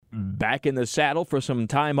back in the saddle for some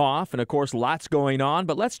time off, and of course, lots going on.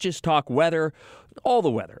 But let's just talk weather, all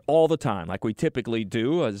the time, like we typically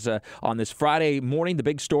do. As on this Friday morning, the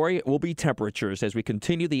big story will be temperatures as we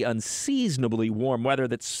continue the unseasonably warm weather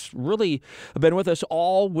that's really been with us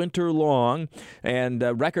all winter long, and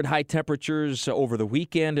record high temperatures over the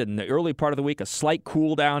weekend and the early part of the week. A slight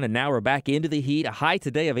cool down, and now we're back into the heat. A high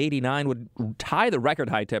today of 89 would tie the record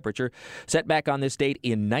high temperature set back on this date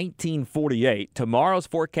in 1948. Tomorrow's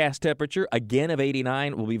forecast temperature, again of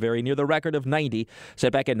 89, will be very near the record of 90,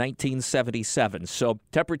 set back in 1977. So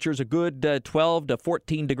temperatures a good 12 to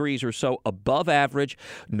 14 degrees or so above average.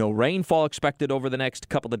 No rainfall expected over the next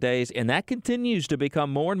couple of days, and that continues to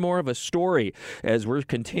become more and more of a story as we're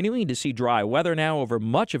continuing to see dry weather now over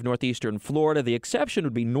much of northeastern Florida. The exception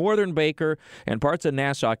would be northern Baker and parts of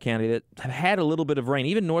Nassau County that have had a little bit of rain,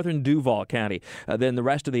 even northern Duval County, than the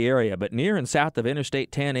rest of the area. But near and south of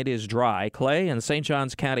Interstate 10, it is dry. Clay and St.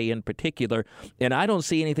 Johns County in particular, and I don't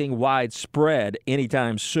see anything widespread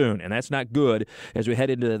anytime soon, and that's not good as we head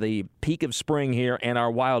into the peak of spring here and our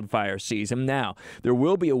wildfire season. Now, there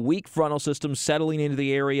will be a weak frontal system settling into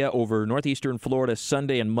the area over northeastern Florida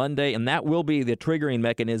Sunday and Monday, and that will be the triggering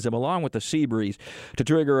mechanism, along with the sea breeze, to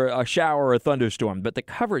trigger a shower or a thunderstorm. But the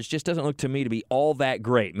coverage just doesn't look to me to be all that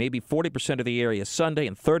great. Maybe 40% of the area Sunday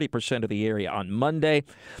and 30% of the area on Monday.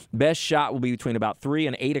 Best shot will be between about 3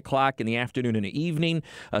 and 8 o'clock in the afternoon and evening,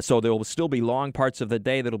 so there will still be long parts of the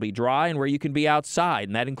day that will be dry and where you can be outside,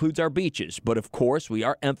 and that includes our beaches. But of course, we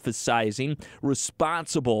are emphasizing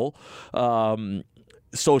responsible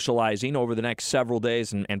socializing over the next several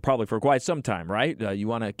days and probably for quite some time, right? You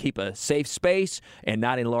want to keep a safe space and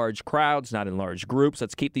not in large crowds, not in large groups.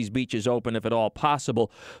 Let's keep these beaches open if at all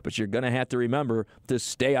possible, but you're going to have to remember to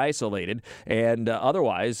stay isolated, and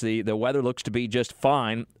otherwise the weather looks to be just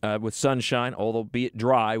fine with sunshine, although be it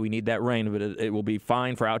dry. We need that rain, but it will be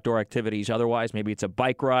fine for outdoor activities. Otherwise, maybe it's a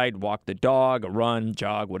bike ride, walk the dog, a run,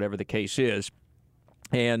 jog, whatever the case is.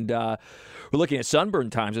 And we're looking at sunburn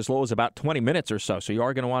times as low as about 20 minutes or so. So you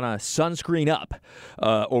are going to want to sunscreen up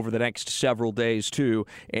over the next several days, too.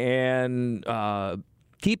 And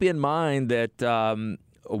keep in mind that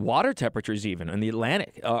water temperatures even in the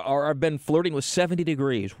Atlantic have been flirting with 70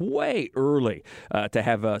 degrees way early to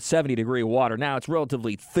have 70-degree water. Now, it's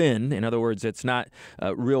relatively thin. In other words, it's not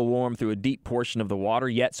real warm through a deep portion of the water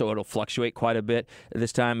yet, so it'll fluctuate quite a bit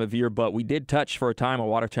this time of year. But we did touch for a time a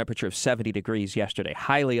water temperature of 70 degrees yesterday.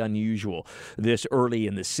 Highly unusual this early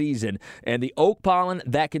in the season. And the oak pollen,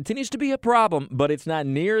 that continues to be a problem, but it's not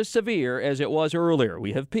near as severe as it was earlier.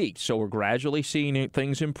 We have peaked, so we're gradually seeing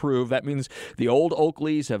things improve. That means the old oak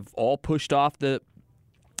leaves have all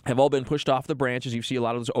been pushed off the branches. You see a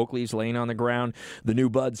lot of those oak leaves laying on the ground. The new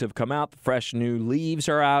buds have come out. The fresh new leaves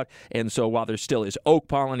are out. And so while there still is oak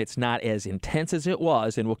pollen, it's not as intense as it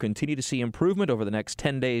was, and we'll continue to see improvement over the next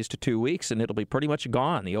 10 days to 2 weeks, and it'll be pretty much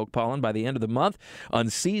gone, the oak pollen, by the end of the month.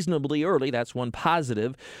 Unseasonably early, that's one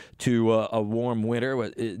positive to a warm winter.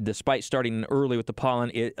 Despite starting early with the pollen,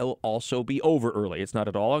 it'll also be over early. It's not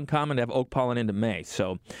at all uncommon to have oak pollen into May,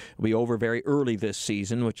 so it'll be over very early this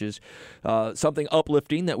season, which is something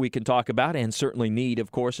uplifting that we can talk about and certainly need,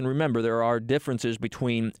 of course. And remember, there are differences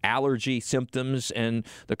between allergy symptoms and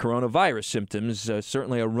the coronavirus symptoms.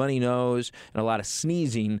 Certainly a runny nose and a lot of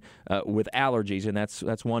sneezing with allergies, and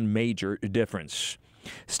that's one major difference.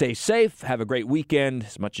 Stay safe. Have a great weekend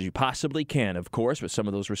as much as you possibly can, of course, with some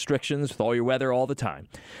of those restrictions, with all your weather all the time.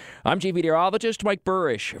 I'm Chief Meteorologist Mike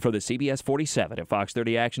Burrish for the CBS 47 at Fox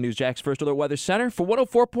 30 Action News Jack's First Alert Weather Center for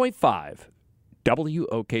 104.5.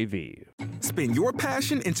 WOKV. Spin your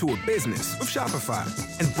passion into a business with Shopify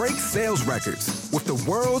and break sales records with the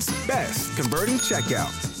world's best converting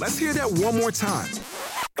checkout. Let's hear that one more time.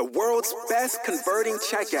 The world's best converting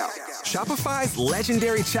checkout. Shopify's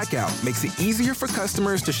legendary checkout makes it easier for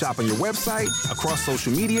customers to shop on your website, across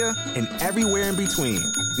social media, and everywhere in between.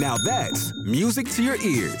 Now that's music to your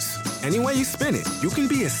ears. Any way you spin it, you can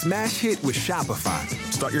be a smash hit with Shopify.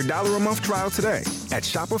 Start your $1 a month trial today at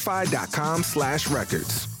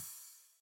shopify.com/records.